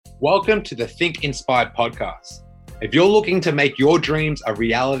Welcome to the Think Inspired podcast. If you're looking to make your dreams a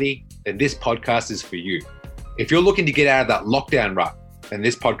reality, then this podcast is for you. If you're looking to get out of that lockdown rut, then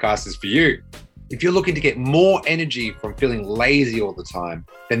this podcast is for you. If you're looking to get more energy from feeling lazy all the time,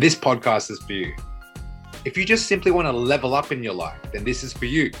 then this podcast is for you. If you just simply want to level up in your life, then this is for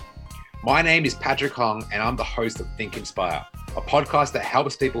you. My name is Patrick Hong, and I'm the host of Think Inspire, a podcast that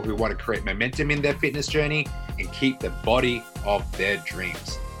helps people who want to create momentum in their fitness journey and keep the body of their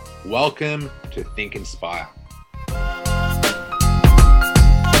dreams. Welcome to Think Inspire.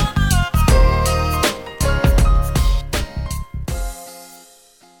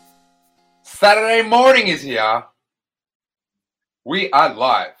 Saturday morning is here. We are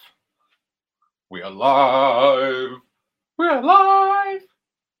live. We are live. We are live.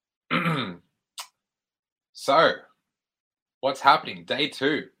 So, what's happening? Day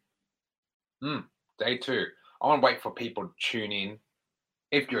two. Day two. I want to wait for people to tune in.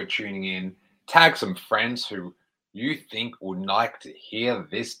 If you're tuning in, tag some friends who you think would like to hear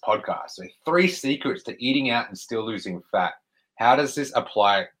this podcast. So 3 secrets to eating out and still losing fat. How does this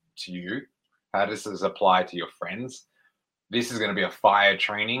apply to you? How does this apply to your friends? This is going to be a fire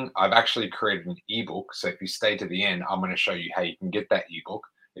training. I've actually created an ebook. So if you stay to the end, I'm going to show you how you can get that ebook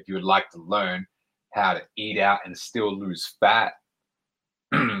if you would like to learn how to eat out and still lose fat.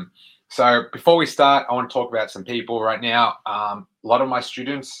 So before we start, I want to talk about some people right now. A lot of my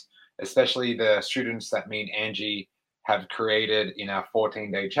students, especially the students that me and Angie have created in our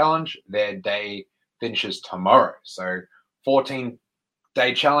 14-day challenge, their day finishes tomorrow. So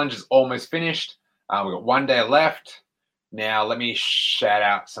 14-day challenge is almost finished. We've got 1 day left. Now, let me shout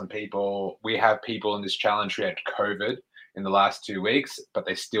out some people. We have people in this challenge who had COVID in the last 2 weeks, but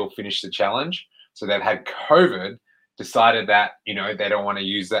they still finished the challenge. So they've had COVID, decided that, they don't want to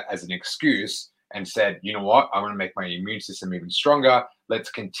use that as an excuse and said, you know what, I want to make my immune system even stronger.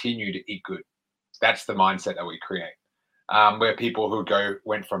 Let's continue to eat good. That's the mindset that we create. Where people who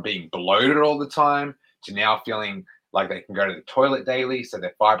went from being bloated all the time to now feeling like they can go to the toilet daily. So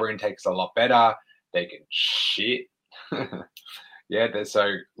their fiber intake's a lot better. They can shit. Isn't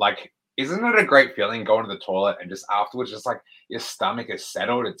it a great feeling going to the toilet and just afterwards, just like your stomach is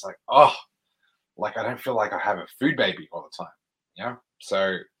settled? It's like, I don't feel like I have a food baby all the time.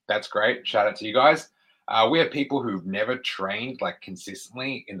 So that's great. Shout out to you guys. We have people who've never trained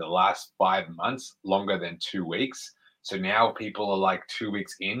consistently in the last 5 months, longer than 2 weeks. So now people are 2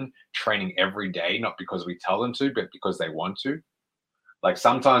 weeks in training every day, not because we tell them to, but because they want to.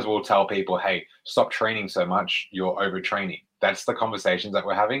 Sometimes we'll tell people, hey, stop training so much, you're overtraining. That's the conversations that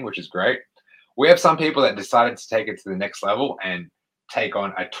we're having, which is great. We have some people that decided to take it to the next level and take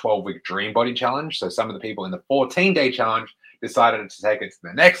on a 12-week dream body challenge. So some of the people in the 14-day challenge decided to take it to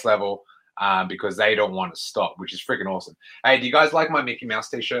the next level because they don't want to stop, which is freaking awesome. Hey, do you guys like my Mickey Mouse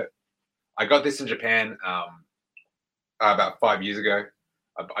t-shirt? I got this in Japan about 5 years ago.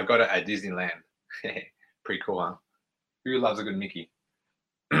 I got it at Disneyland. Pretty cool, huh? Who loves a good Mickey?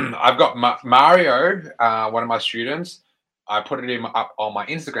 I've got Mario, one of my students. I put it up on my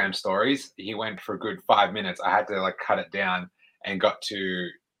Instagram stories. He went for a good 5 minutes. I had to cut it down and got to,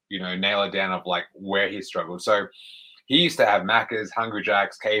 nail it down of where he struggled. So he used to have Macca's, Hungry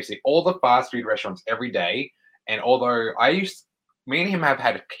Jack's, KFC, all the fast food restaurants every day. And although me and him have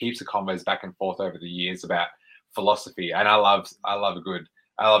had heaps of combos back and forth over the years about philosophy, and I love a good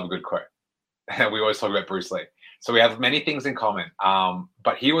quote. We always talk about Bruce Lee. So we have many things in common.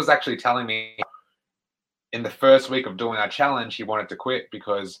 But he was actually telling me in the first week of doing our challenge, he wanted to quit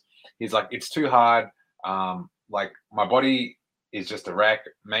because he's like, it's too hard. My body is just a wreck.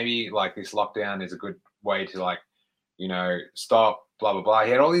 Maybe this lockdown is a good way to stop, blah, blah, blah.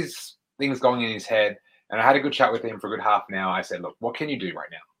 He had all these things going in his head. And I had a good chat with him for a good half an hour. I said, look, what can you do right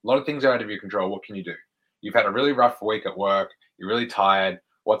now? A lot of things are out of your control. What can you do? You've had a really rough week at work. You're really tired.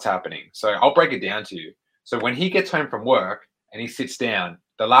 What's happening? So I'll break it down to you. So when he gets home from work and he sits down,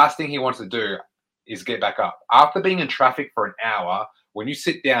 the last thing he wants to do is get back up. After being in traffic for an hour, when you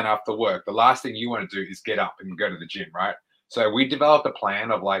sit down after work, the last thing you want to do is get up and go to the gym, right? So we developed a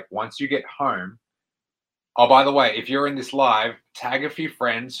plan of once you get home, oh, by the way, if you're in this live, tag a few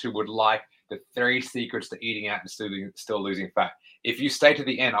friends who would like the 3 secrets to eating out and still losing fat. If you stay to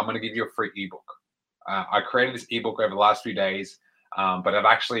the end, I'm going to give you a free ebook. I created this ebook over the last few days, but I've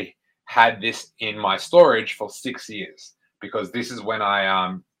actually had this in my storage for 6 years because this is when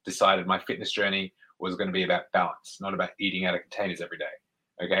I decided my fitness journey was going to be about balance, not about eating out of containers every day.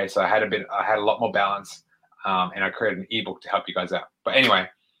 Okay, so I had a lot more balance, and I created an ebook to help you guys out. But anyway,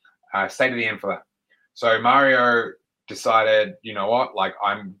 stay to the end for that. So Mario decided, you know what,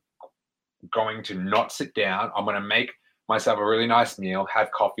 I'm going to not sit down. I'm going to make myself a really nice meal,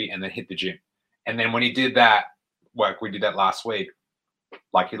 have coffee, and then hit the gym. And then when he did that work, we did that last week,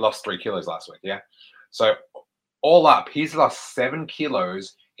 like he lost 3 kilos last week. Yeah. So all up, he's lost 7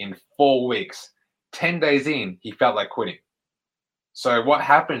 kilos in 4 weeks. 10 days in, he felt like quitting. So what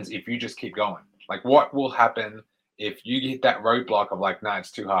happens if you just keep going? Like, what will happen if you hit that roadblock of like, nah,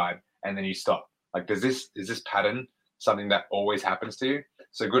 it's too hard, and then you stop? Like, is this pattern something that always happens to you?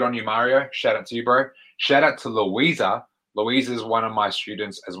 So good on you, Mario. Shout out to you, bro. Shout out to Louisa. Louisa is one of my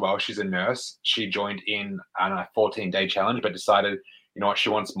students as well. She's a nurse. She joined in on a 14-day challenge, but decided, you know what, she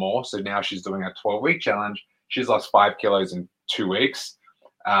wants more. So now she's doing a 12-week challenge. She's lost 5 kilos in 2 weeks.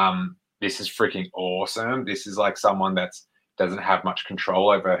 This is freaking awesome. This is like someone that doesn't have much control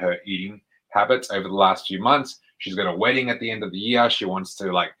over her eating habits over the last few months. She's got a wedding at the end of the year. She wants to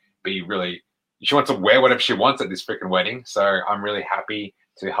she wants to wear whatever she wants at this freaking wedding. So I'm really happy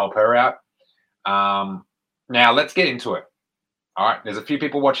to help her out. Now let's get into it. All right, there's a few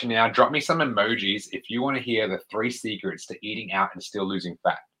people watching now. Drop me some emojis if you want to hear the 3 secrets to eating out and still losing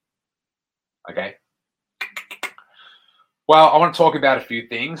fat. Okay. Well, I want to talk about a few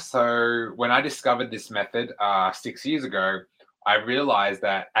things. So when I discovered this method 6 years ago, I realized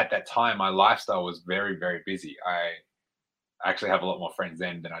that at that time, my lifestyle was very, very busy. I actually have a lot more friends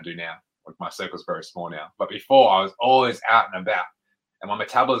then than I do now. Like, my circle's very small now. But before, I was always out and about, and my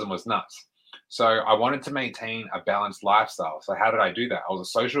metabolism was nuts. So I wanted to maintain a balanced lifestyle. So how did I do that? I was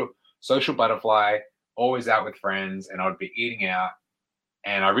a social butterfly, always out with friends, and I would be eating out.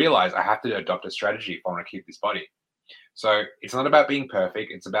 And I realized I have to adopt a strategy if I want to keep this body. So it's not about being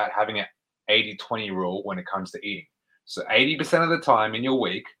perfect. It's about having an 80-20 rule when it comes to eating. So 80% of the time in your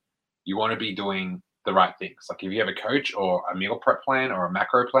week, you want to be doing the right things. Like if you have a coach or a meal prep plan or a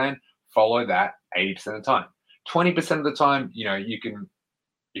macro plan, follow that 80% of the time. 20% of the time, you know, you can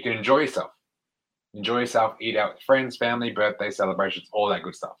enjoy yourself. Enjoy yourself, eat out with friends, family, birthday celebrations, all that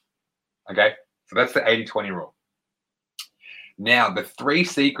good stuff. Okay? So that's the 80-20 rule. Now, the 3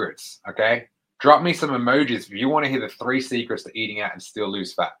 secrets, okay? Drop me some emojis if you want to hear the 3 secrets to eating out and still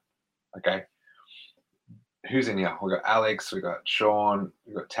lose fat. Okay? Who's in here? We got Alex, we got Sean,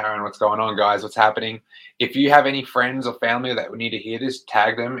 we got Taryn. What's going on, guys? What's happening? If you have any friends or family that would need to hear this,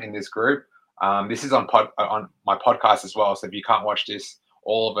 tag them in this group. This is on my podcast as well. So if you can't watch this,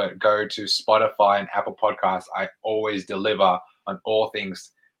 all of it, go to Spotify and Apple Podcasts. I always deliver on all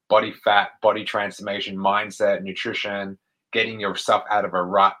things body fat, body transformation, mindset, nutrition, getting yourself out of a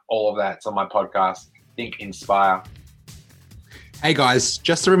rut. All of that's on my podcast. Think Inspire. Hey guys,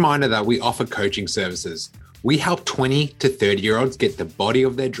 just a reminder that we offer coaching services. We help 20 to 30-year-olds get the body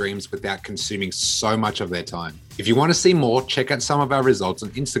of their dreams without consuming so much of their time. If you want to see more, check out some of our results on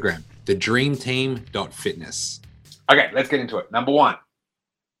Instagram, thedreamteam.fitness. Okay, let's get into it. Number 1,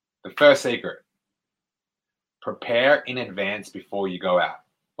 the first secret. Prepare in advance before you go out.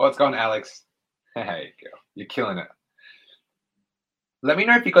 What's going on, Alex? Hey, girl, you're killing it. Let me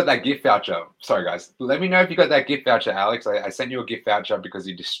know if you got that gift voucher. Sorry, guys. Let me know if you got that gift voucher, Alex. I sent you a gift voucher because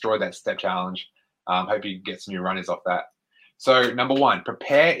you destroyed that step challenge. Hope you get some new runners off that. So number 1,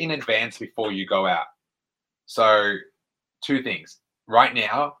 prepare in advance before you go out. So 2 things. Right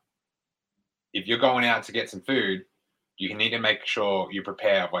now, if you're going out to get some food, you need to make sure you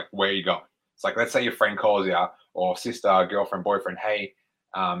prepare like where you're going. It's like, let's say your friend calls you or sister, girlfriend, boyfriend, hey,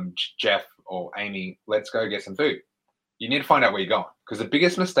 Jeff or Amy, let's go get some food. You need to find out where you're going, because the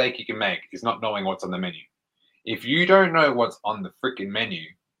biggest mistake you can make is not knowing what's on the menu. If you don't know what's on the freaking menu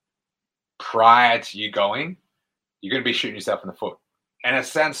prior to you going, you're going to be shooting yourself in the foot. And it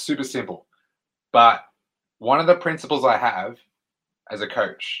sounds super simple, but one of the principles I have as a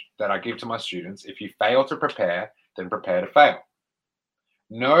coach that I give to my students, if you fail to prepare, then prepare to fail.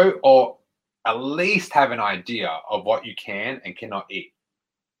 Know or at least have an idea of what you can and cannot eat.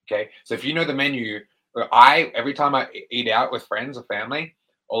 Okay, so if you know the menu, every time I eat out with friends or family,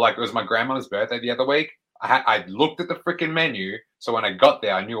 or like it was my grandmother's birthday the other week, I looked at the freaking menu, so when I got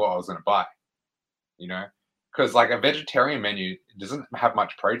there, I knew what I was going to buy. You know, because like a vegetarian menu doesn't have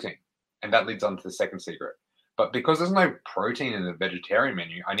much protein, and that leads on to the second secret. But because there's no protein in the vegetarian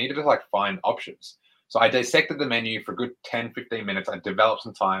menu, I needed to like find options. So I dissected the menu for a good 10, 15 minutes. I developed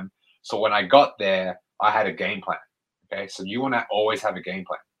some time. So when I got there, I had a game plan. Okay, so you want to always have a game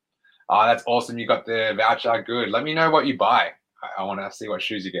plan. That's awesome. You got the voucher. Good. Let me know what you buy. I want to see what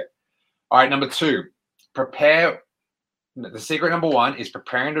shoes you get. All right, number 2, prepare. The secret number 1 is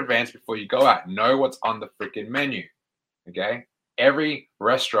prepare in advance before you go out. Know what's on the freaking menu. Okay? Every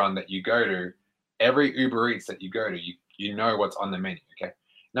restaurant that you go to, every Uber Eats that you go to, you know what's on the menu. Okay?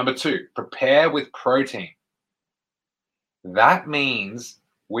 Number 2, prepare with protein. That means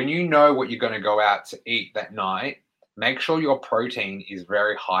when you know what you're going to go out to eat that night, make sure your protein is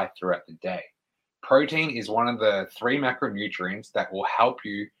very high throughout the day. Protein is one of the 3 macronutrients that will help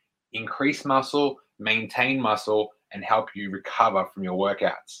you increase muscle, maintain muscle, and help you recover from your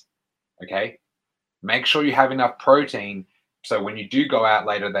workouts. Okay? Make sure you have enough protein so when you do go out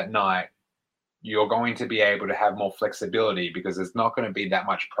later that night, you're going to be able to have more flexibility because there's not going to be that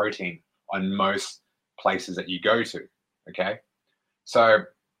much protein on most places that you go to. Okay? So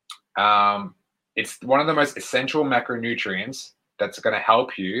it's one of the most essential macronutrients that's going to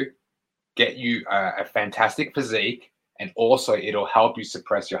help you get you a fantastic physique, and also it'll help you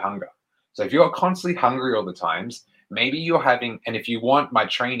suppress your hunger. So if you're constantly hungry all the times, maybe you're having, and if you want my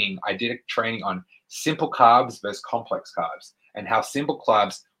training, I did a training on simple carbs versus complex carbs and how simple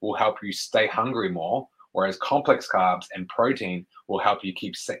carbs will help you stay hungry more, whereas complex carbs and protein will help you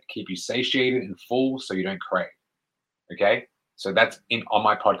keep you satiated and full so you don't crave. Okay? So that's on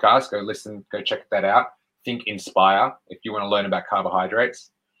my podcast. Go check that out. Think Inspire if you want to learn about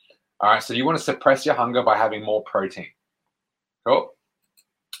carbohydrates. All right, so you want to suppress your hunger by having more protein. Cool.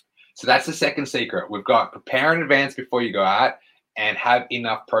 So that's the second secret. We've got prepare in advance before you go out and have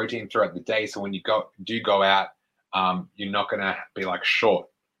enough protein throughout the day. So when you do go out, you're not going to be like short.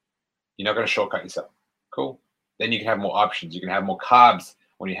 You're not going to shortcut yourself. Cool. Then you can have more options. You can have more carbs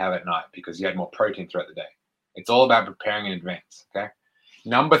when you have at night because you had more protein throughout the day. It's all about preparing in advance. Okay.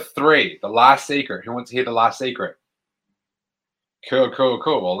 Number 3, the last secret. Who wants to hear the last secret? Cool.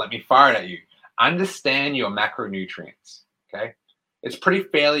 Well, let me fire it at you. Understand your macronutrients, okay? It's pretty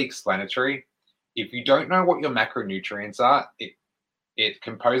fairly explanatory. If you don't know what your macronutrients are, it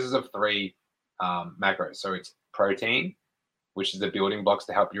composes of 3 macros. So it's protein, which is the building blocks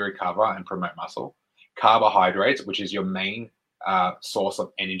to help you recover and promote muscle. Carbohydrates, which is your main source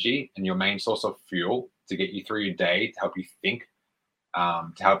of energy and your main source of fuel to get you through your day, to help you think,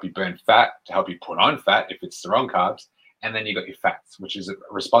 to help you burn fat, to help you put on fat if it's the wrong carbs. And then you got your fats, which is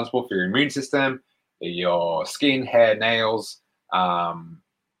responsible for your immune system, your skin, hair, nails,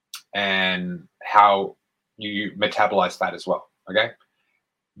 and how you metabolize fat as well. Okay.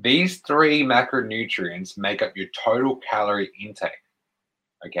 These 3 macronutrients make up your total calorie intake.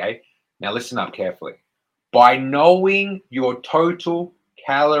 Okay. Now listen up carefully. By knowing your total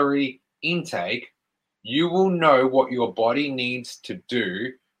calorie intake, you will know what your body needs to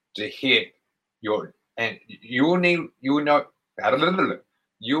do to hit your, and you will know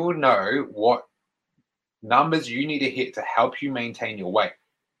what numbers you need to hit to help you maintain your weight.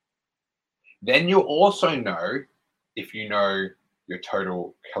 Then you'll also know, if you know your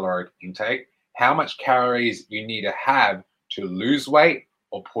total caloric intake, how much calories you need to have to lose weight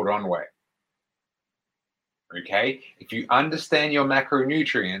or put on weight. Okay? If you understand your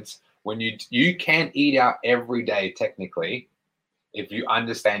macronutrients, when you can eat out every day technically, if you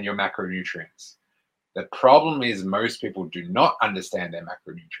understand your macronutrients. The problem is most people do not understand their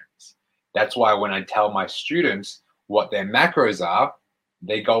macronutrients. That's why when I tell my students what their macros are,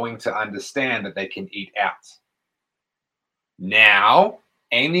 they're going to understand that they can eat out. Now,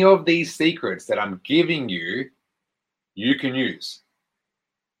 any of these secrets that I'm giving you, you can use.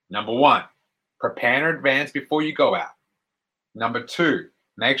 Number 1, prepare in advance before you go out. Number 2,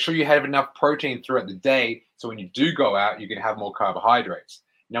 make sure you have enough protein throughout the day so when you do go out, you can have more carbohydrates.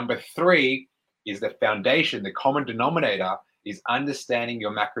 Number 3 is the foundation, the common denominator is understanding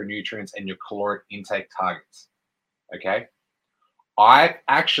your macronutrients and your caloric intake targets. Okay? I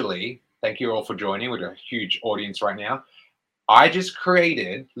actually, thank you all for joining with a huge audience right now. I just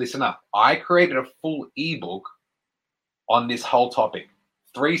created, listen up, I created a full ebook on this whole topic,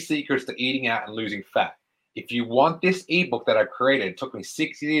 3 secrets to eating out and losing fat. If you want this ebook that I created, it took me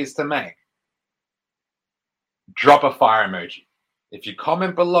 6 years to make, drop a fire emoji. If you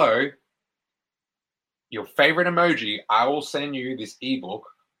comment below your favorite emoji, I will send you this ebook,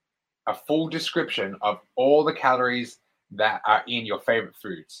 a full description of all the calories that are in your favorite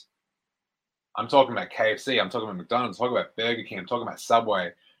foods. I'm talking about KFC, I'm talking about McDonald's, I'm talking about Burger King, I'm talking about Subway,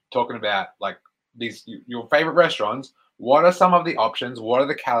 I'm talking about like these your favorite restaurants. What are some of the options? What are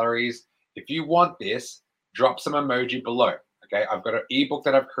the calories? If you want this, drop some emoji below. Okay, I've got an ebook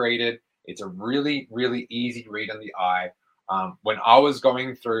that I've created. It's a really, really easy read on the eye. When I was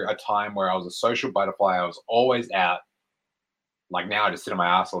going through a time where I was a social butterfly, I was always out. Like now, I just sit on my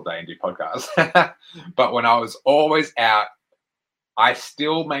ass all day and do podcasts. But when I was always out, I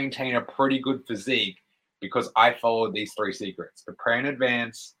still maintain a pretty good physique because I followed these 3 secrets. Prepare in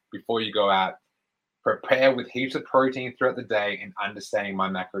advance before you go out. Prepare with heaps of protein throughout the day and understanding my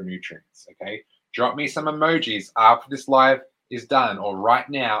macronutrients, okay? Drop me some emojis after this live is done or right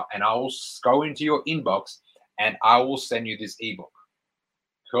now, and I will go into your inbox and I will send you this ebook.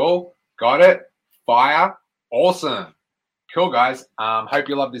 Cool? Got it? Fire? Awesome. Cool, guys. Hope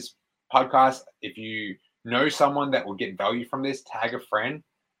you love this podcast. If you know someone that will get value from this, tag a friend.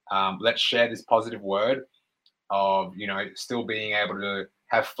 Let's share this positive word of, still being able to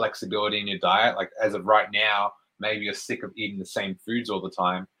have flexibility in your diet. Like as of right now, maybe you're sick of eating the same foods all the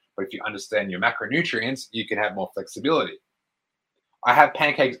time, but if you understand your macronutrients, you can have more flexibility. I have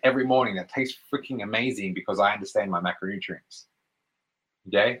pancakes every morning that taste freaking amazing because I understand my macronutrients.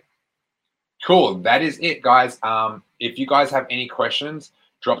 Okay? Cool. That is it, guys. If you guys have any questions,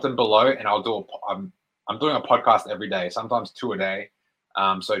 drop them below and I'll do I'm doing a podcast every day, sometimes 2 a day.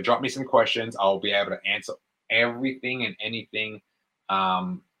 So drop me some questions. I'll be able to answer everything and anything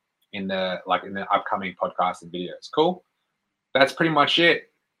in the upcoming podcasts and videos. Cool. That's pretty much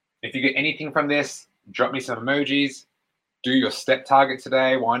it. If you get anything from this, drop me some emojis. Do your step target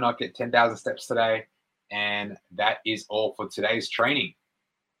today. Why not get 10,000 steps today? And that is all for today's training.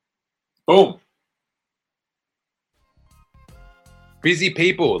 Boom. Busy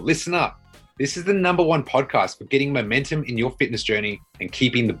people, listen up. This is the #1 podcast for getting momentum in your fitness journey and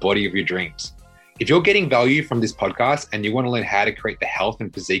keeping the body of your dreams. If you're getting value from this podcast and you want to learn how to create the health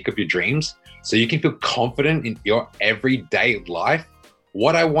and physique of your dreams so you can feel confident in your everyday life,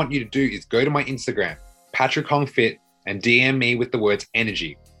 what I want you to do is go to my Instagram, Patrick Hong Fit, and DM me with the words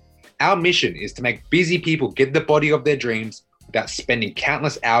energy. Our mission is to make busy people get the body of their dreams without spending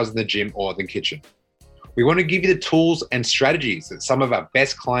countless hours in the gym or the kitchen. We want to give you the tools and strategies that some of our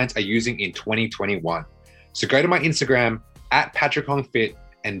best clients are using in 2021. So go to my Instagram, @Patrick Hong Fit,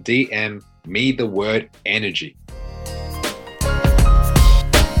 and DM me the word energy.